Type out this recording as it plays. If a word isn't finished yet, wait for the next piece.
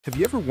Have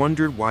you ever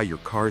wondered why your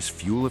car's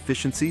fuel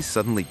efficiency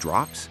suddenly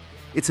drops?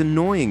 It's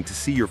annoying to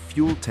see your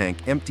fuel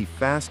tank empty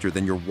faster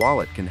than your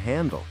wallet can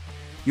handle.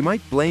 You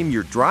might blame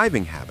your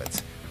driving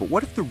habits, but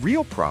what if the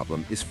real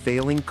problem is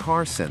failing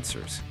car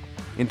sensors?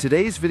 In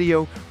today's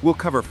video, we'll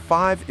cover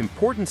 5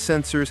 important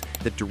sensors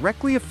that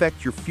directly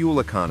affect your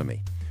fuel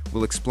economy.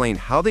 We'll explain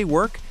how they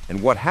work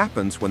and what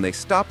happens when they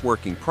stop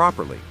working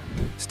properly.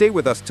 Stay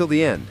with us till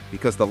the end,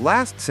 because the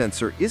last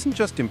sensor isn't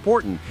just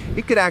important,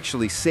 it could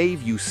actually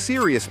save you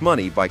serious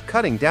money by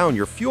cutting down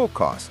your fuel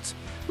costs.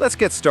 Let's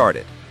get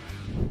started.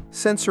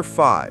 Sensor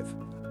 5,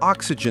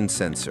 Oxygen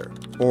Sensor,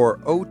 or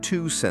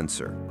O2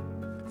 Sensor.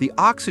 The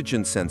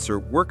oxygen sensor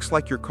works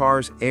like your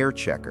car's air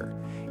checker.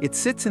 It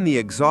sits in the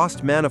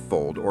exhaust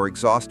manifold or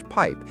exhaust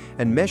pipe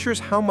and measures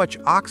how much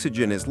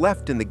oxygen is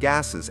left in the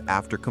gases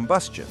after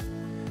combustion.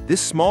 This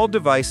small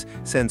device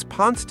sends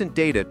constant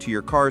data to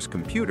your car's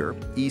computer,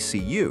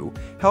 ECU,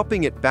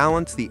 helping it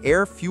balance the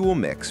air-fuel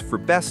mix for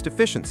best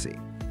efficiency.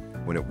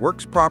 When it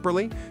works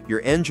properly, your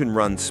engine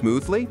runs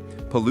smoothly,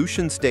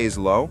 pollution stays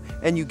low,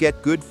 and you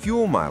get good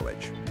fuel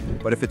mileage.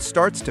 But if it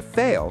starts to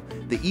fail,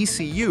 the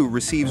ECU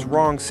receives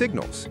wrong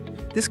signals.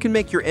 This can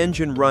make your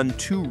engine run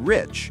too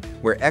rich,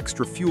 where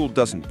extra fuel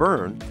doesn't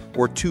burn,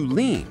 or too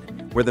lean,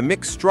 where the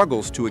mix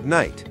struggles to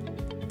ignite.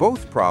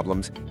 Both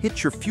problems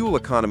hit your fuel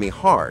economy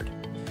hard.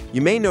 You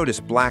may notice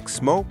black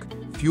smoke,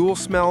 fuel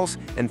smells,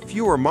 and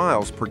fewer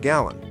miles per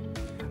gallon.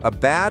 A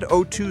bad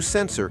O2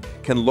 sensor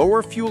can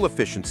lower fuel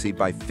efficiency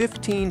by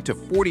 15 to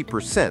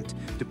 40%,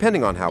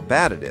 depending on how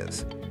bad it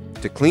is.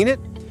 To clean it,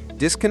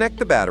 disconnect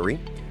the battery,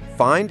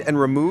 find and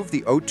remove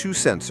the O2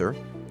 sensor,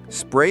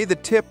 spray the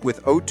tip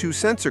with O2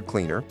 sensor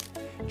cleaner,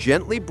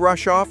 gently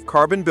brush off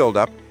carbon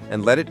buildup,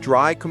 and let it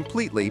dry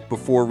completely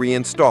before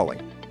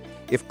reinstalling.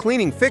 If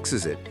cleaning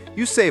fixes it,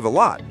 you save a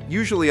lot,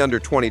 usually under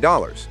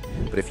 $20.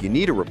 But if you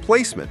need a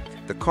replacement,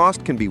 the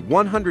cost can be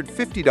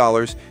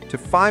 $150 to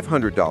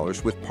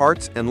 $500 with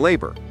parts and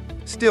labor.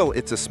 Still,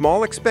 it's a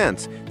small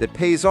expense that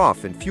pays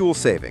off in fuel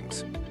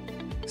savings.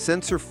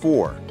 Sensor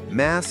 4,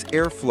 Mass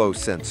Airflow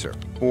Sensor,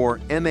 or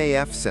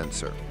MAF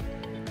sensor.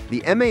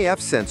 The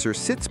MAF sensor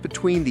sits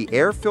between the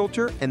air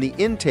filter and the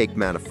intake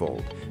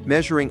manifold,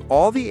 measuring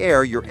all the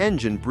air your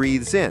engine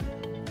breathes in.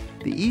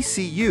 The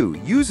ECU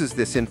uses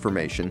this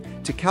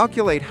information to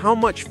calculate how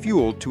much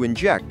fuel to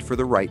inject for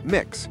the right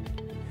mix.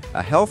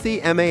 A healthy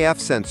MAF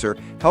sensor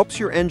helps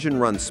your engine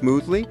run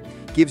smoothly,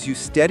 gives you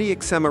steady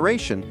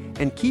acceleration,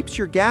 and keeps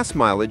your gas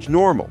mileage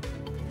normal.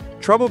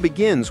 Trouble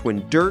begins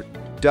when dirt,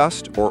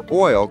 dust, or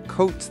oil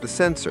coats the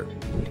sensor.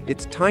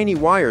 Its tiny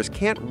wires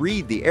can't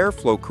read the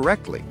airflow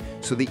correctly,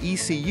 so the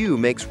ECU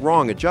makes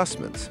wrong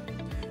adjustments.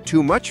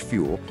 Too much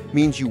fuel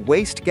means you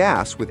waste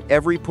gas with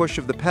every push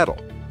of the pedal.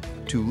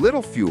 Too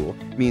little fuel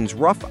means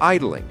rough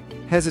idling,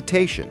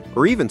 hesitation,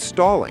 or even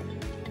stalling.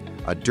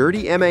 A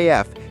dirty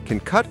MAF can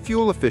cut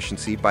fuel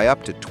efficiency by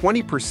up to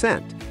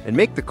 20% and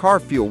make the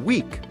car feel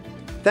weak.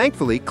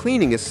 Thankfully,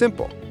 cleaning is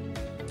simple.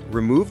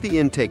 Remove the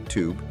intake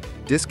tube,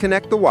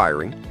 disconnect the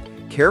wiring,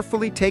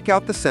 carefully take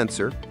out the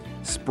sensor,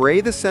 spray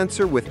the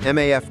sensor with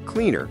MAF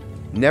cleaner,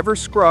 never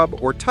scrub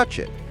or touch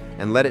it,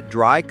 and let it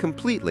dry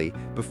completely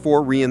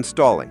before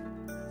reinstalling.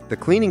 The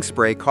cleaning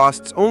spray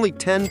costs only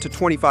 $10 to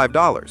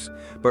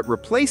 $25, but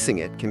replacing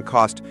it can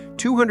cost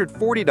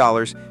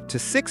 $240 to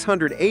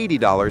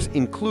 $680,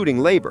 including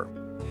labor.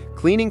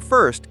 Cleaning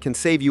first can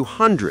save you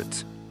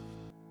hundreds.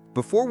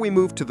 Before we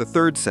move to the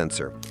third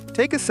sensor,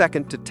 take a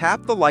second to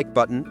tap the like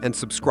button and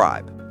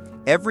subscribe.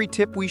 Every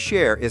tip we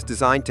share is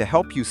designed to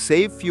help you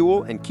save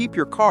fuel and keep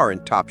your car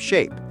in top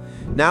shape.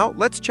 Now,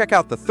 let's check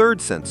out the third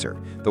sensor,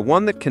 the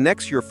one that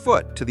connects your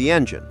foot to the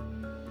engine.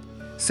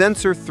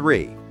 Sensor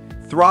 3,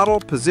 Throttle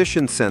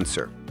Position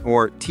Sensor,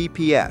 or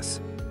TPS.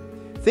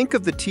 Think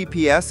of the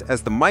TPS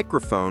as the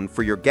microphone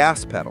for your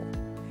gas pedal.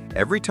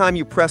 Every time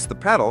you press the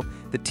pedal,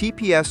 the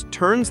TPS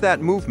turns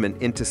that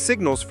movement into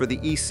signals for the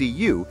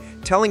ECU,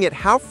 telling it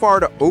how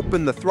far to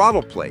open the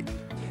throttle plate.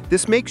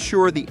 This makes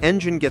sure the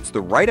engine gets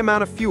the right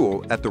amount of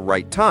fuel at the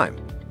right time.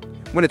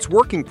 When it's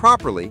working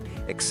properly,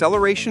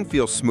 acceleration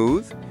feels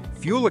smooth,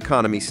 fuel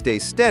economy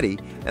stays steady,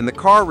 and the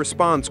car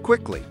responds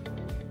quickly.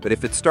 But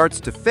if it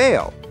starts to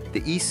fail,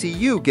 the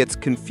ECU gets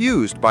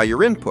confused by your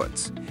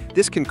inputs.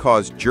 This can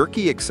cause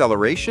jerky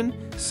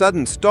acceleration,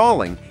 sudden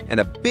stalling, and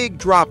a big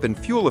drop in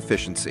fuel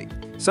efficiency,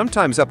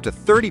 sometimes up to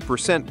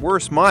 30%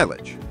 worse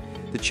mileage.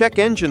 The check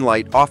engine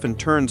light often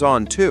turns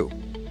on too.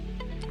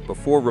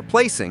 Before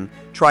replacing,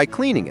 try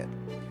cleaning it.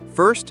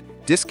 First,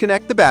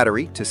 disconnect the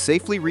battery to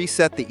safely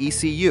reset the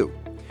ECU.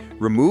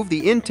 Remove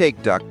the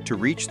intake duct to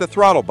reach the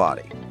throttle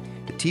body.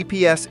 The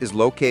TPS is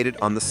located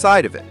on the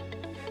side of it.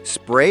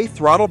 Spray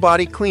throttle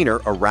body cleaner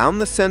around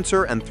the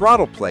sensor and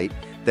throttle plate,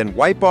 then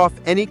wipe off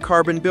any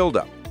carbon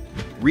buildup.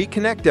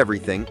 Reconnect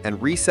everything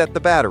and reset the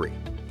battery.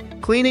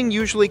 Cleaning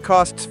usually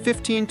costs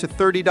 $15 to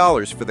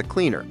 $30 for the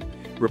cleaner.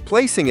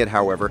 Replacing it,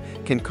 however,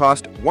 can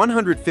cost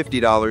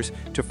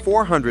 $150 to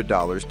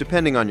 $400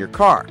 depending on your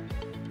car.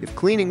 If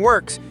cleaning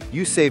works,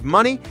 you save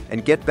money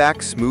and get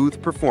back smooth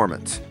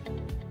performance.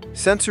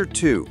 Sensor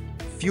 2,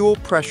 Fuel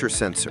Pressure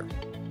Sensor.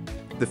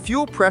 The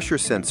fuel pressure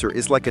sensor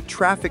is like a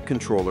traffic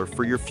controller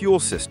for your fuel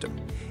system.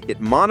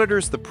 It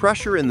monitors the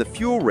pressure in the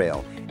fuel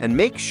rail and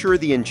makes sure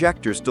the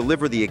injectors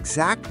deliver the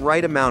exact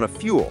right amount of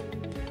fuel.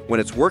 When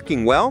it's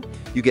working well,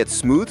 you get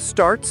smooth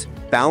starts,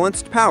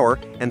 balanced power,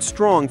 and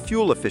strong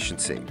fuel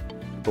efficiency.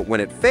 But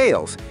when it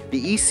fails,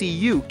 the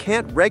ECU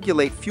can't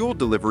regulate fuel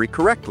delivery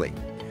correctly.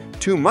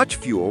 Too much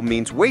fuel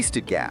means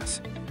wasted gas.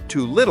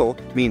 Too little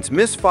means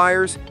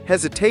misfires,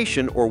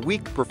 hesitation, or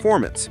weak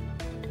performance.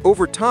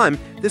 Over time,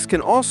 this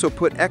can also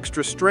put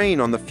extra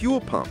strain on the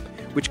fuel pump,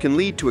 which can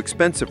lead to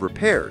expensive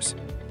repairs.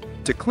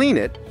 To clean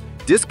it,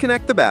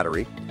 disconnect the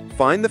battery,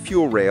 find the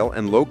fuel rail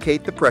and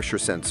locate the pressure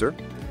sensor,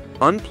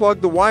 unplug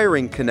the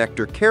wiring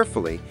connector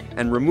carefully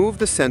and remove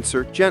the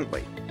sensor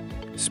gently.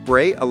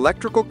 Spray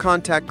electrical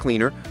contact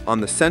cleaner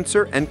on the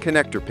sensor and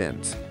connector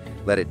pins.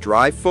 Let it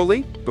dry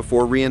fully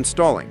before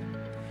reinstalling.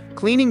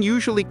 Cleaning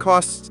usually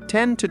costs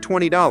 $10 to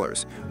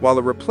 $20, while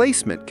a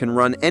replacement can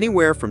run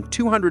anywhere from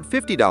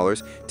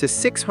 $250 to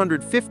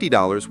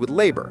 $650 with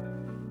labor.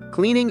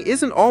 Cleaning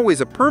isn't always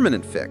a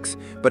permanent fix,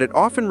 but it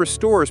often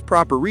restores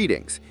proper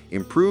readings,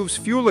 improves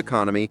fuel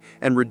economy,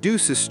 and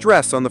reduces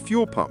stress on the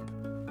fuel pump.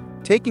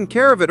 Taking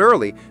care of it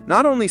early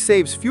not only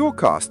saves fuel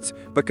costs,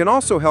 but can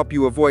also help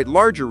you avoid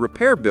larger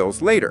repair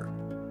bills later.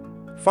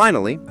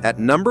 Finally, at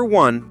number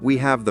 1, we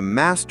have the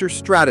master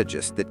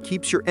strategist that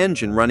keeps your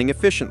engine running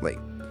efficiently.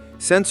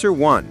 Sensor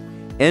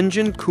 1,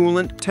 Engine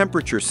Coolant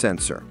Temperature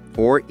Sensor,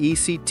 or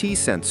ECT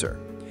sensor.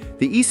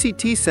 The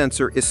ECT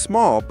sensor is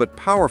small but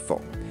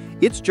powerful.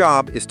 Its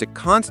job is to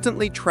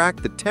constantly track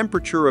the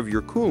temperature of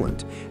your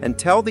coolant and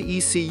tell the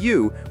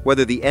ECU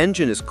whether the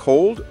engine is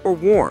cold or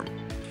warm.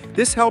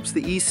 This helps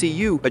the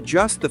ECU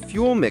adjust the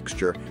fuel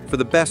mixture for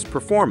the best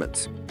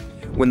performance.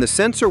 When the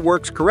sensor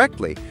works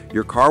correctly,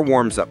 your car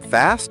warms up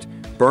fast,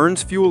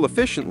 burns fuel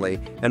efficiently,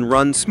 and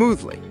runs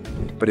smoothly.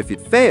 But if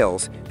it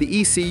fails,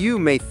 the ECU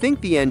may think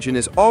the engine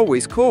is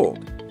always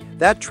cold.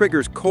 That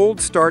triggers cold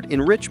start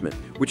enrichment,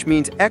 which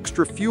means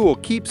extra fuel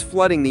keeps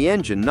flooding the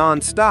engine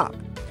non-stop.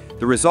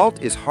 The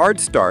result is hard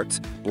starts,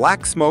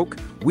 black smoke,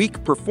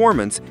 weak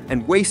performance,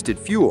 and wasted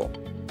fuel.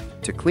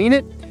 To clean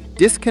it,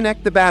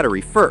 disconnect the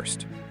battery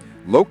first.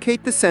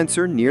 Locate the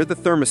sensor near the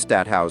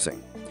thermostat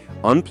housing.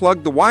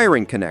 Unplug the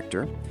wiring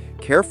connector.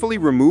 Carefully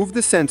remove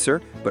the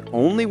sensor, but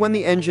only when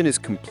the engine is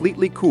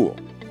completely cool.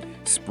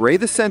 Spray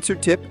the sensor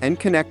tip and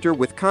connector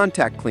with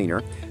contact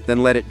cleaner,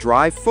 then let it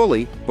dry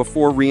fully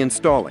before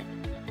reinstalling.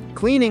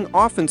 Cleaning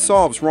often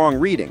solves wrong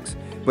readings,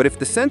 but if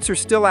the sensor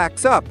still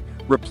acts up,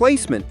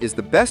 replacement is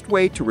the best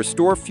way to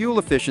restore fuel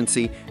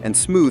efficiency and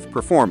smooth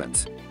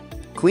performance.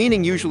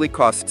 Cleaning usually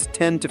costs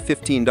 $10 to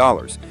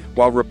 $15,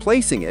 while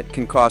replacing it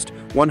can cost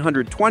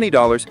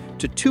 $120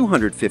 to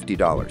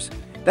 $250.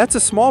 That's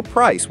a small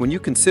price when you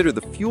consider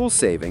the fuel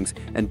savings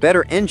and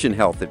better engine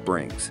health it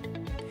brings.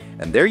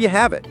 And there you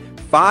have it,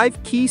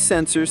 5 key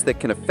sensors that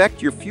can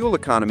affect your fuel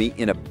economy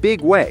in a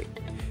big way.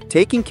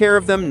 Taking care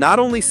of them not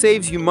only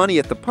saves you money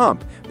at the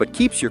pump, but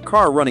keeps your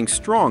car running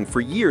strong for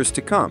years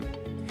to come.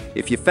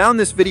 If you found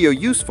this video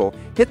useful,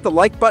 hit the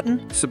like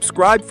button,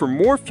 subscribe for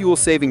more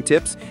fuel-saving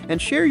tips, and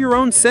share your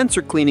own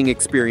sensor cleaning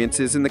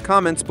experiences in the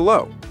comments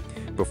below.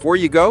 Before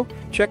you go,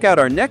 check out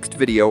our next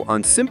video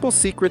on simple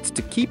secrets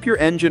to keep your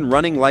engine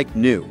running like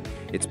new.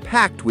 It's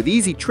packed with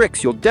easy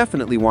tricks you'll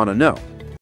definitely want to know.